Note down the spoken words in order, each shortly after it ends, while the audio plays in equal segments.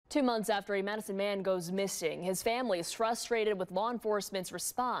2 months after a Madison man goes missing, his family is frustrated with law enforcement's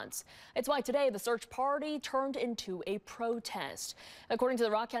response. It's why today the search party turned into a protest. According to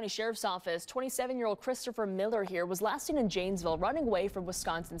the Rock County Sheriff's Office, 27-year-old Christopher Miller here was last seen in Janesville running away from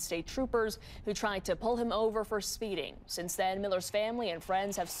Wisconsin state troopers who tried to pull him over for speeding. Since then, Miller's family and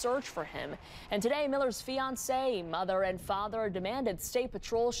friends have searched for him. And today, Miller's fiancée, mother, and father demanded State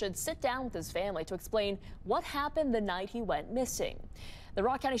Patrol should sit down with his family to explain what happened the night he went missing. The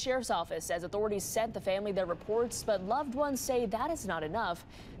Rock County Sheriff's Office says authorities sent the family their reports, but loved ones say that is not enough.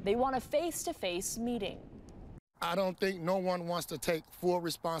 They want a face-to-face meeting. I don't think no one wants to take full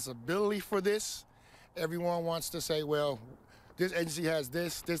responsibility for this. Everyone wants to say, well, this agency has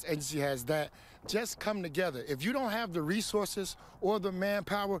this agency has that. Just come together. If you don't have the resources or the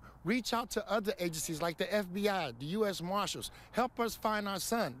manpower, reach out to other agencies like the FBI, the U.S. Marshals. Help us find our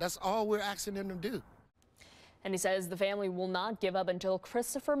son. That's all we're asking them to do. And he says the family will not give up until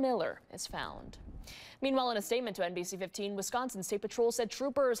Christopher Miller is found. Meanwhile, in a statement to NBC 15, Wisconsin State Patrol said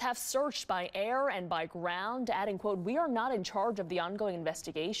troopers have searched by air and by ground, adding, quote, "We are not in charge of the ongoing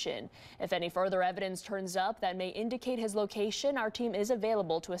investigation. If any further evidence turns up that may indicate his location, our team is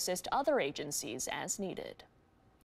available to assist other agencies as needed."